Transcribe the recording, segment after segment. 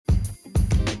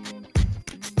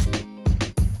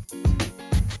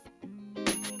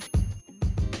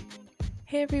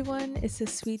Hey everyone, it's the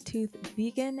Sweet Tooth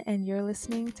Vegan, and you're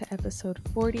listening to episode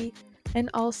 40 and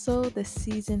also the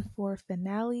season 4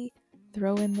 finale,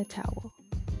 Throw in the Towel.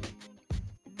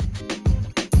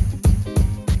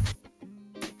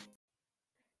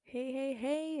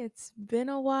 Hey, it's been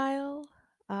a while.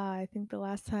 I think the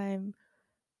last time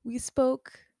we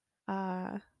spoke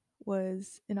uh,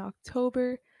 was in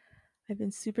October. I've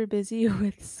been super busy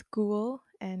with school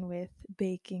and with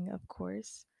baking, of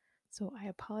course. So I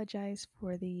apologize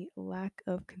for the lack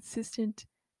of consistent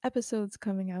episodes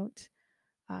coming out.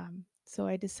 So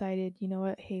I decided, you know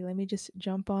what? Hey, let me just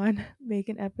jump on, make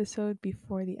an episode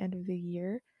before the end of the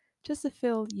year, just to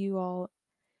fill you all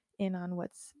in on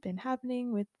what's been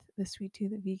happening with the Sweet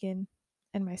Tooth Vegan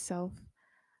and myself.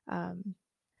 Um,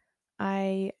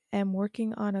 I am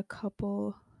working on a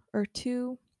couple or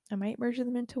two. I might merge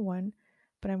them into one,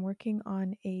 but I'm working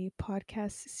on a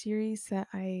podcast series that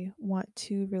I want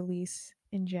to release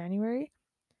in January,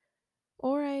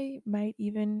 or I might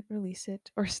even release it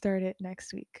or start it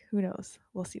next week. Who knows?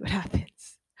 We'll see what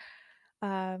happens.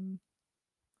 Um,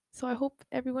 so I hope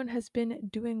everyone has been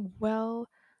doing well.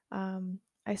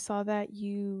 I saw that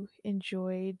you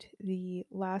enjoyed the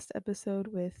last episode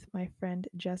with my friend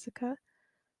Jessica,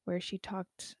 where she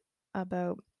talked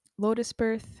about Lotus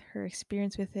Birth, her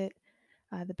experience with it,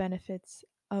 the benefits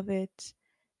of it,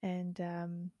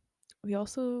 and we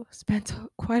also spent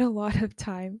quite a lot of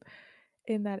time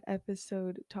in that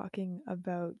episode talking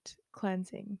about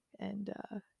cleansing and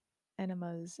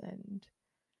enemas and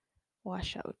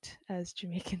washout, as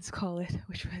Jamaicans call it,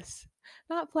 which was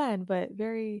not planned but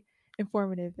very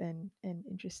informative and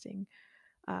interesting.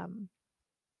 Um,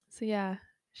 so yeah,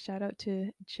 shout out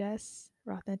to Jess,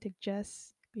 Authentic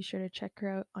Jess. Be sure to check her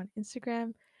out on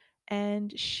Instagram.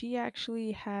 And she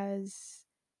actually has,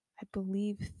 I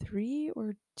believe, two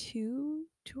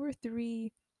or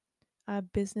three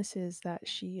businesses that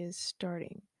she is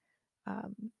starting.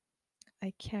 Um,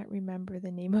 I can't remember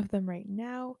the name of them right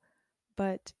now,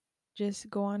 but just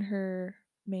go on her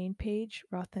main page,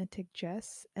 Authentic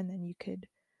Jess, and then you could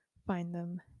find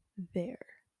them there.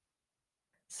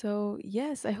 So,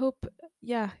 yes, I hope,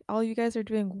 yeah, all you guys are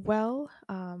doing well.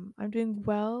 I'm doing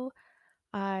well.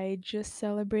 I just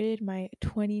celebrated my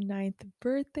 29th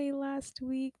birthday last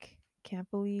week. Can't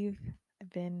believe I've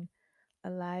been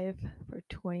alive for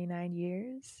 29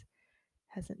 years.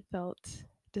 Hasn't felt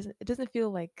doesn't it doesn't feel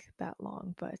like that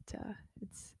long, but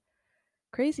it's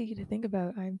crazy to think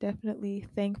about. I'm definitely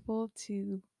thankful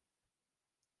to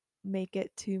make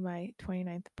it to my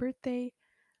 29th birthday.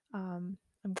 I'm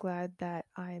glad that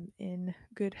I'm in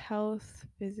good health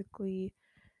physically,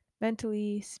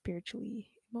 mentally,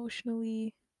 spiritually,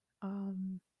 emotionally.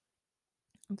 Um,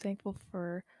 I'm thankful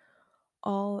for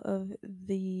all of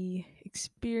the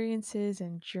experiences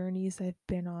and journeys I've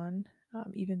been on,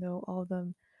 even though all of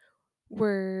them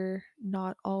were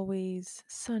not always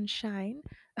sunshine,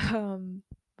 um,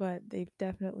 but they've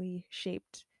definitely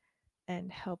shaped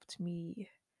and helped me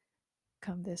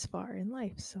come this far in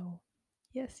life. So,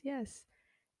 yes.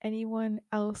 Anyone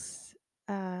else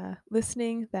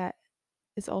listening that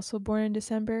is also born in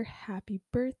December, happy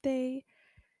birthday.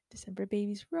 December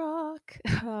babies rock.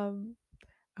 I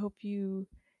hope you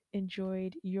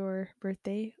enjoyed your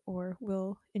birthday or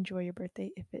will enjoy your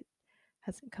birthday if it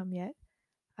hasn't come yet.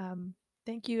 Um,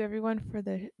 Thank you everyone for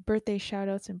the birthday shout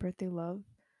outs and birthday love.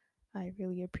 I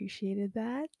really appreciated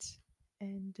that.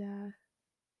 And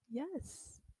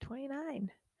yes,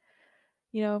 29.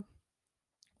 You know,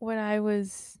 when I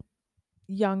was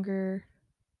younger,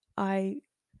 I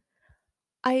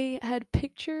I had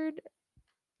pictured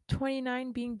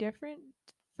 29 being different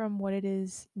from what it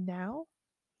is now.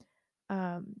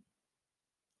 Um,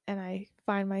 and I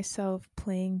find myself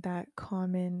playing that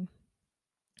common,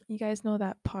 you guys know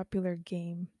that popular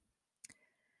game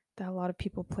that a lot of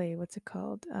people play. What's it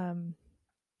called?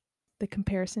 The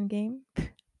comparison game.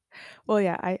 Well,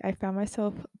 yeah, I found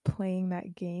myself playing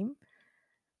that game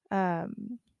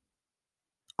um,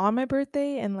 on my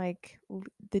birthday and like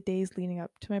the days leading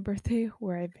up to my birthday,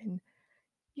 where I've been,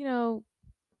 you know,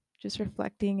 just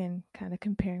reflecting and kind of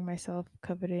comparing myself,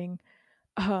 coveting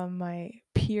my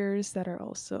peers that are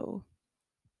also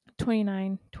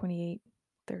 29, 28,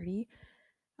 30,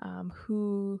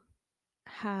 who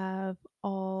have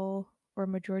all or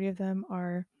majority of them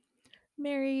are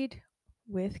married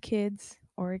with kids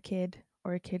or a kid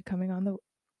or a kid coming on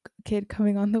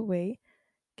the way,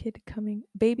 kid coming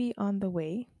baby on the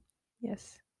way.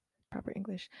 Yes, proper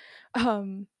English.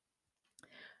 Um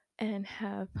and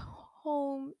have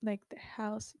home like their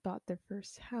house, bought their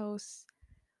first house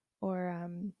or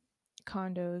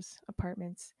condos,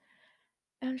 apartments.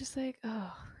 And I'm just like,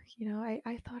 oh,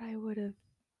 I thought I would have,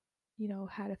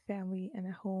 had a family and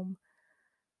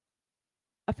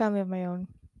a family of my own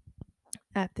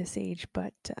at this age.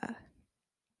 But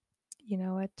you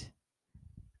know what?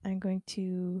 I'm going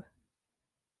to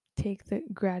take the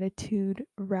gratitude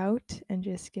route and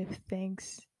just give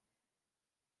thanks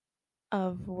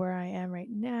of where I am right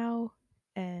now.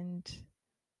 And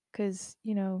because,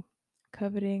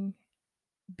 coveting,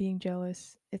 being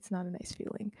jealous, it's not a nice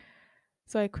feeling.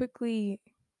 So I quickly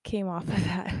came off of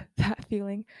that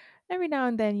feeling. Every now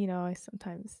and then, I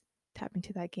sometimes tap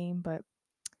into that game, but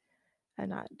I'm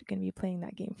not going to be playing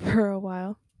that game for a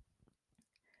while.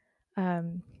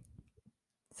 Um,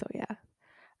 so yeah,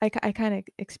 I kind of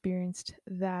experienced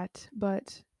that,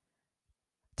 but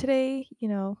today,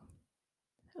 I'm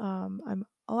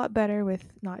a lot better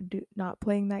with not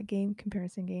playing that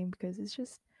comparison game, because it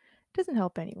doesn't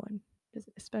help anyone.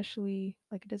 Especially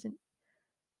like it doesn't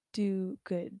do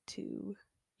good to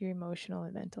your emotional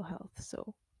and mental health.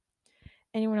 So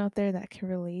anyone out there that can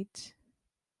relate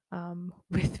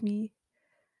with me,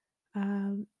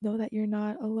 know that you're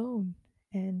not alone,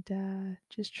 and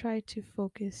just try to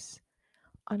focus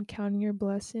on counting your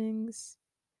blessings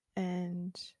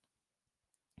and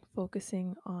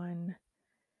focusing on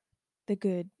the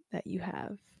good that you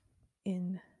have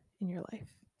in your life.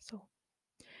 So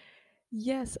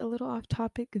yes, a little off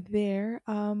topic there.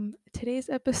 Today's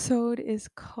episode is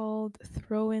called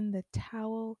Throw in the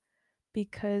Towel,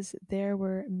 because there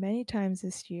were many times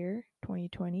this year,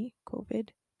 2020, COVID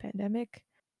pandemic,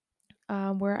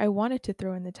 where I wanted to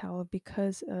throw in the towel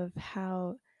because of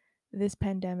how this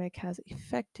pandemic has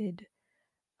affected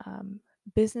um,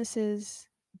 businesses,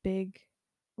 big,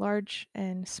 large,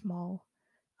 and small,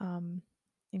 um,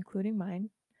 including mine.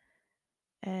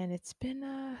 And it's been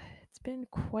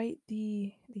quite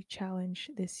the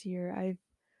challenge this year. I've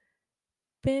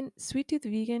been Sweet Tooth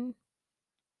Vegan.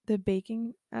 The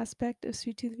baking aspect of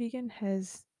Sweet Tooth Vegan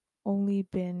has only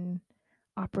been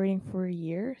operating for a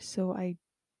year, so I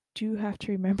do have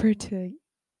to remember to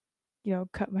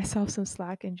cut myself some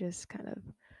slack and just kind of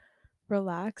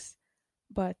relax.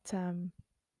 But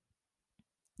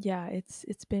yeah,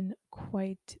 it's been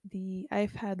quite the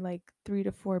I've had like 3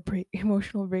 to 4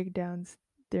 emotional breakdowns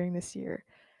during this year,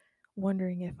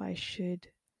 wondering if I should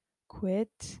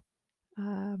quit,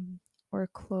 um, or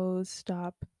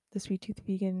stop the Sweet Tooth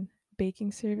Vegan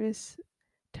baking service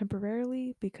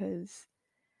temporarily, because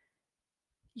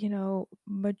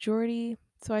majority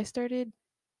so I started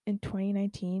in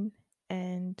 2019,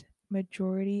 and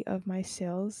majority of my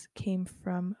sales came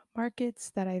from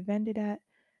markets that I vended at,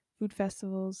 food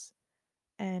festivals,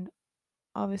 and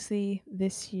obviously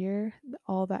this year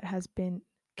all that has been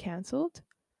canceled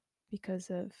because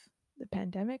of the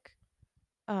pandemic.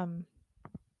 Um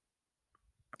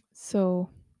so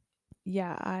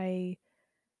yeah, I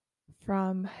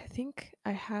think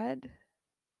I had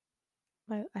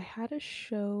a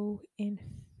show in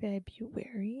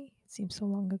February. It seems so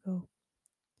long ago.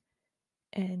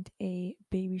 And a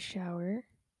baby shower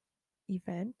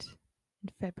event in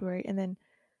February. And then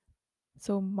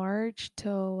so March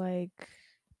till like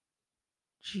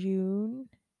June,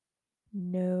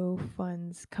 no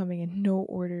funds coming in, no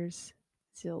orders,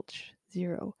 zilch,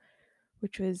 zero,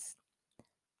 which was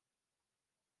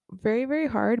very, very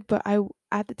hard. But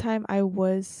at the time, I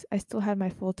still had my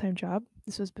full time job.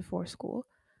 This was before school.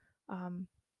 Um,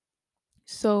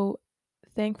 so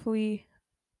thankfully,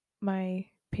 my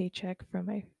paycheck from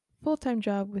my full time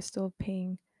job was still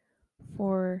paying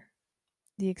for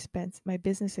my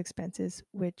business expenses,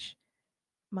 which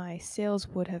my sales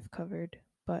would have covered.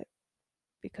 But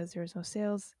because there was no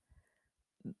sales,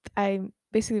 I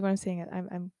basically what I'm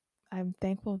saying, I'm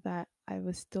thankful that I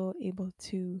was still able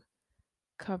to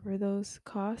cover those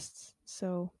costs.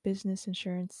 So business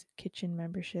insurance, kitchen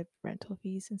membership, rental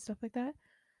fees, and stuff like that.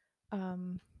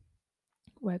 Um,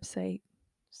 Website,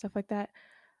 stuff like that.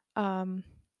 Um,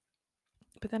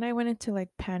 but then I went into like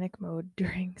panic mode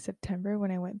during September when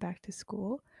I went back to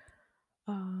school.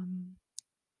 Um,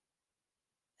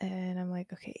 and I'm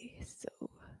like, okay, so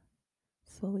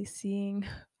slowly seeing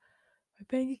my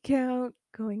bank account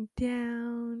going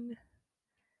down,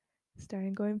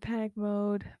 starting going panic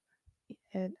mode.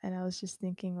 And I was just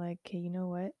thinking, like, okay, you know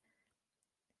what?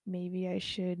 Maybe I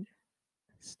should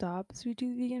stop Sweet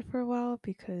Tooth Vegan for a while,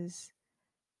 because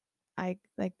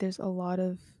there's a lot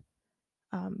of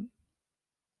um,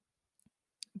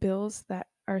 bills that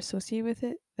are associated with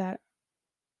it that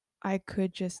I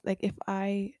could just like, if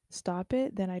I stop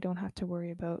it, then I don't have to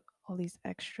worry about all these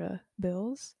extra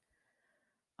bills.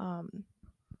 Um,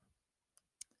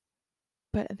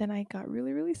 but then I got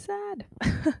really, really sad.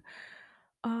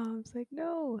 It's like,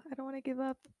 no, I don't want to give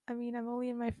up. I mean, I'm only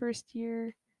in my first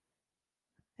year.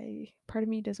 I part of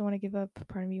me doesn't want to give up.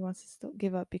 Part of me wants to still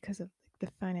give up because of like,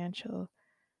 the financial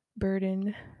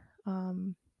burden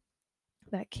um,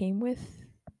 that came with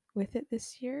it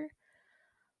this year.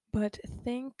 But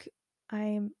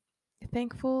I'm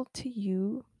thankful to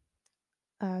you,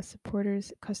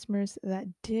 supporters, customers that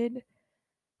did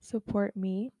support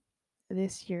me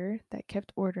this year that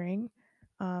kept ordering.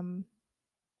 Um,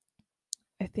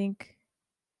 I think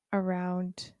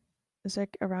around it's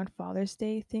like around Father's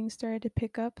Day things started to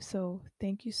pick up. So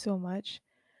thank you so much.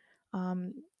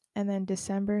 Um, and then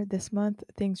December this month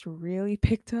things really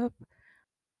picked up.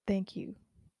 Thank you,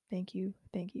 thank you,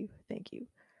 thank you, thank you.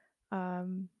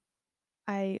 Um,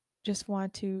 I just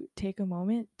want to take a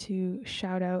moment to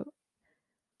shout out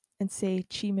and say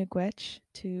Chi Miigwech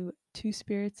to Two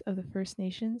Spirits of the First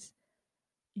Nations.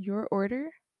 Your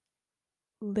order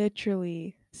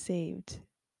literally saved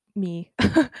me.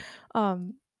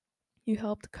 um, you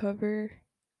helped cover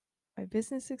my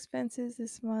business expenses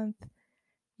this month.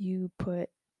 You put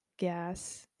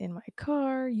gas in my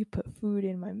car. You put food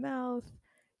in my mouth.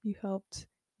 You helped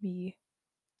me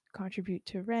contribute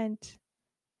to rent.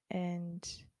 And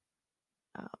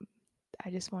um, I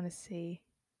just want to say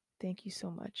thank you so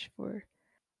much for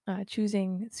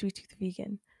choosing Sweet Tooth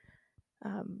Vegan.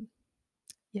 Um,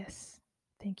 yes,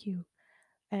 thank you.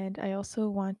 And I also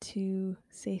want to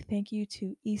say thank you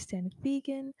to East End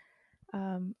Vegan.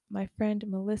 My friend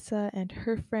Melissa and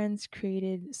her friends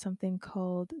created something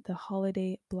called the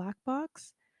Holiday Black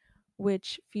Box,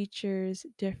 which features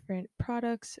different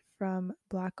products from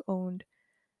Black owned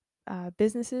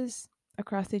businesses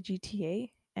across the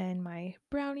GTA. And my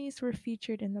brownies were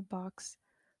featured in the box.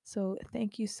 So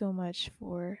thank you so much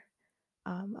for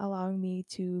allowing me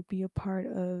to be a part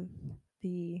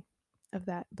the of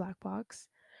that black box.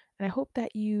 And I hope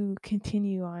that you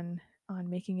continue on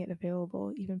making it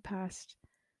available even past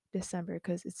December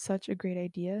because it's such a great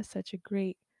idea, such a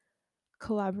great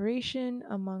collaboration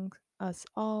among us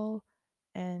all,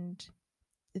 and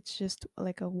it's just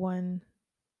like a one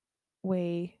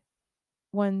way,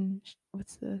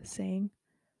 what's the saying?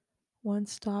 One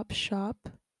stop shop,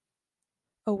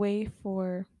 a way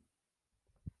for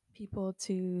people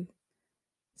to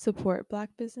support black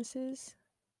businesses.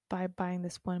 By buying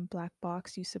this one black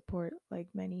box, you support like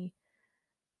many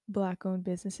black owned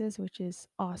businesses, which is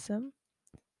awesome.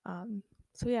 Um,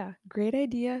 so yeah, great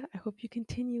idea. I hope you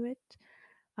continue it.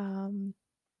 Um,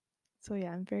 so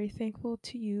yeah, I'm very thankful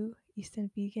to you, Easton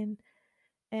Vegan.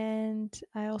 And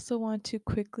I also want to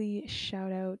quickly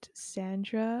shout out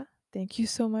Sandra. Thank you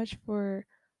so much for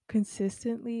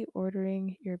consistently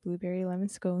ordering your blueberry lemon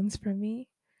scones from me.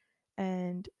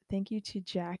 And thank you to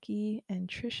Jackie and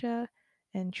Trisha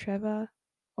and Treva.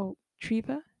 Oh,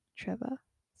 Treva.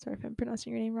 Sorry if I'm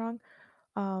pronouncing your name wrong.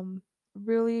 Um,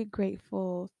 really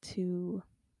grateful to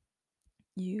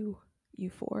you, you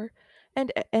four,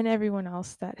 and everyone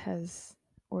else that has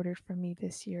ordered from me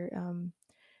this year.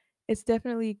 It's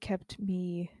definitely kept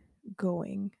me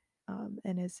going,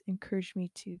 and has encouraged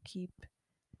me to keep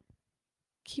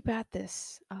at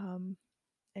this, and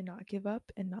not give up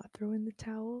and not throw in the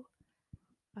towel.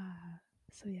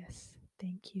 So yes,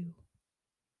 thank you.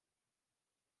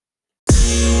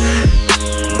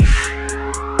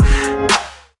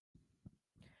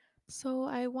 So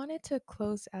I wanted to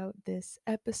close out this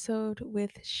episode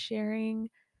with sharing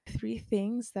three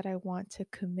things that I want to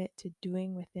commit to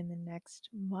doing within the next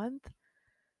month.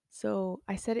 So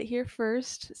I said it here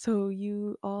first, so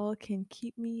you all can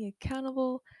keep me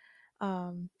accountable,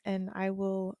 and I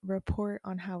will report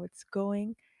on how it's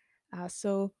going.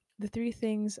 So the three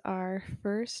things are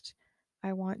first,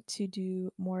 I want to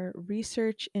do more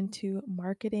research into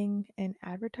marketing and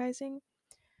advertising.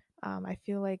 I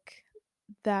feel like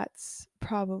that's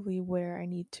probably where I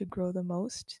need to grow the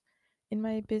most in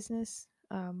my business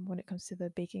when it comes to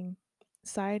the baking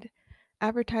side.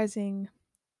 Advertising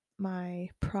my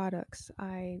products,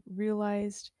 I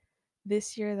realized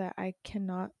this year that I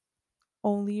cannot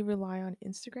only rely on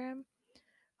Instagram.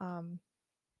 Um,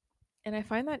 and I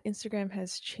find that Instagram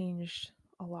has changed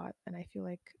a lot, and I feel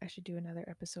like I should do another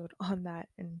episode on that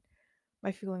and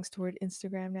my feelings toward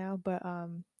Instagram now. But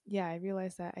yeah, I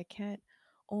realized that I can't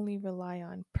only rely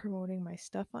on promoting my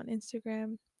stuff on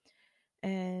Instagram.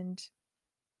 And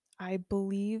I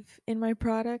believe in my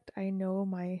product. I know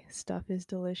my stuff is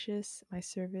delicious. My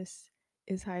service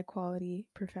is high quality,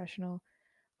 professional,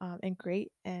 and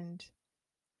great. And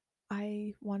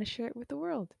I want to share it with the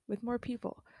world, with more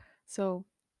people. So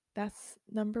that's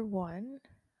number one,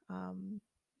 um,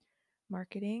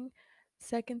 marketing.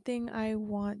 Second thing I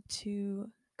want to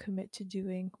commit to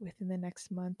doing within the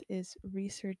next month is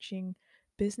researching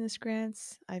business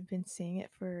grants. I've been saying it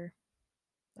for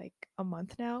like a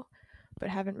month now, but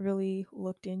haven't really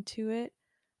looked into it,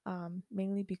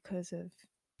 mainly because of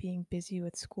being busy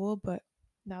with school. But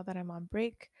now that I'm on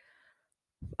break,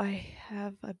 I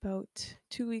have about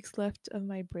 2 weeks left of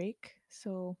my break,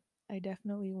 so I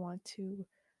definitely want to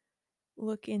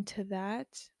look into that.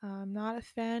 I'm not a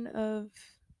fan of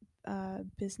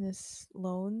business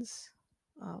loans.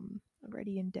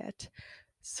 Already in debt.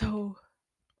 So,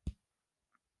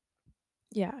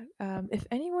 yeah, if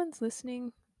anyone's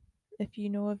listening, if you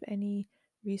know of any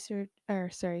research, or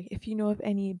sorry, if you know of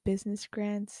any business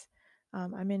grants,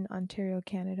 I'm in Ontario,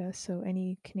 Canada, so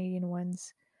any Canadian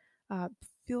ones, uh,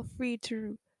 feel free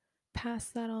to pass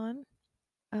that on.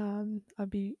 I'll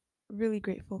be really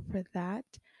grateful for that.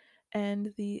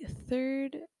 And the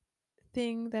third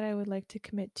thing that I would like to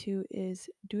commit to is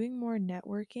doing more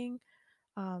networking.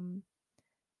 Um,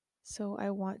 so I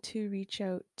want to reach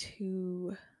out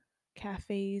to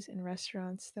cafes and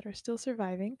restaurants that are still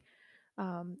surviving,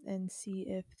 and see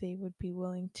if they would be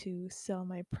willing to sell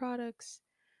my products.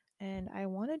 And I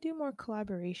want to do more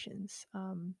collaborations.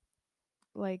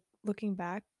 Like looking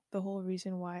back, the whole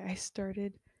reason why I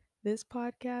started this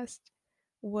podcast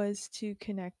was to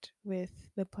connect with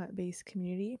the plant based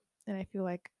community. And I feel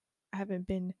like I haven't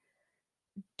been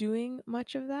doing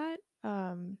much of that.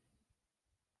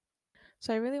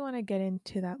 So I really want to get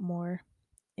into that more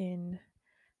in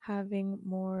having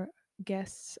more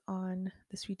guests on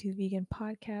the Sweet Tooth Vegan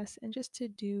podcast and just to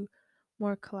do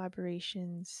more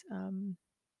collaborations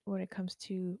when it comes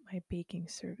to my baking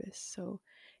service. So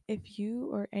if you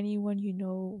or anyone you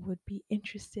know would be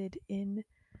interested in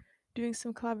doing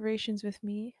some collaborations with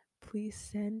me, please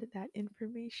send that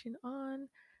information on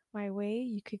my way.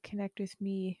 You could connect with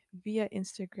me via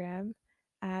Instagram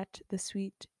at the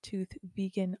Sweet Tooth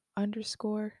Vegan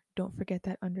underscore. Don't forget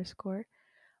that underscore.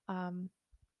 Um,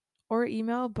 or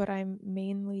email, but I'm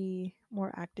mainly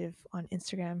more active on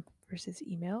Instagram versus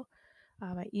email.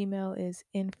 My email is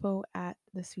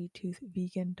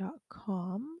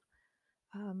info@thesweettoothvegan.com.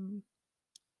 Um,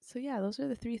 so, yeah, those are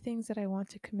the three things that I want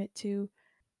to commit to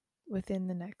within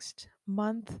the next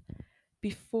month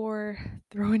before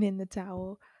throwing in the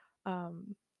towel.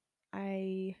 Um,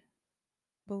 I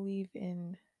believe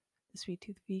in the Sweet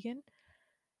Tooth Vegan.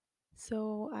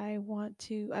 So I don't want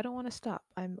to stop.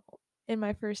 I'm in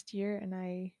my first year,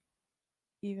 and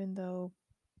even though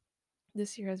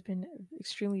this year has been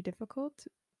extremely difficult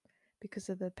because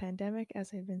of the pandemic,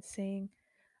 as I've been saying,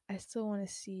 I still want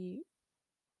to see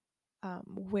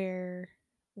where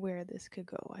this could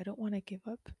go. I don't want to give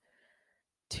up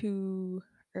too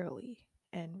early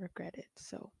and regret it.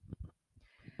 So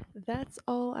that's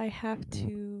all I have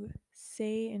to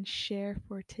say and share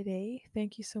for today.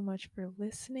 Thank you so much for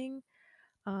listening.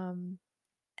 Um,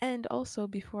 and also,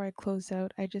 before I close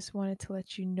out, I just wanted to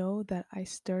let you know that I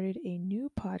started a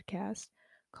new podcast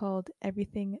called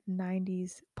Everything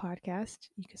 90s Podcast.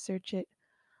 You can search it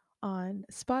on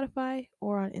Spotify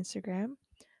or on Instagram.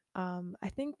 I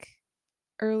think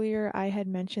earlier I had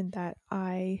mentioned that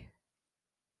I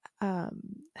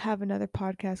have another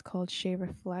podcast called Shay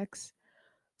Reflects.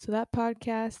 So that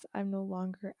podcast I'm no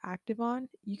longer active on.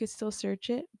 You could still search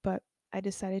it, but I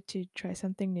decided to try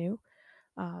something new.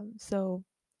 So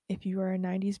if you are a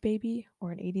 90s baby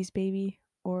or an 80s baby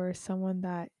or someone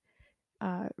that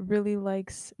really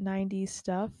likes 90s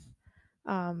stuff,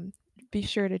 um, be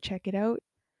sure to check it out.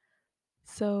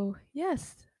 So,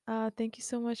 yes, thank you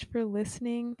so much for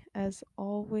listening. As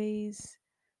always,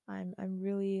 I'm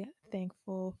really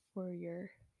thankful for your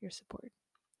support.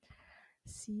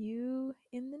 See you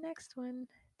in the next one.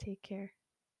 Take care.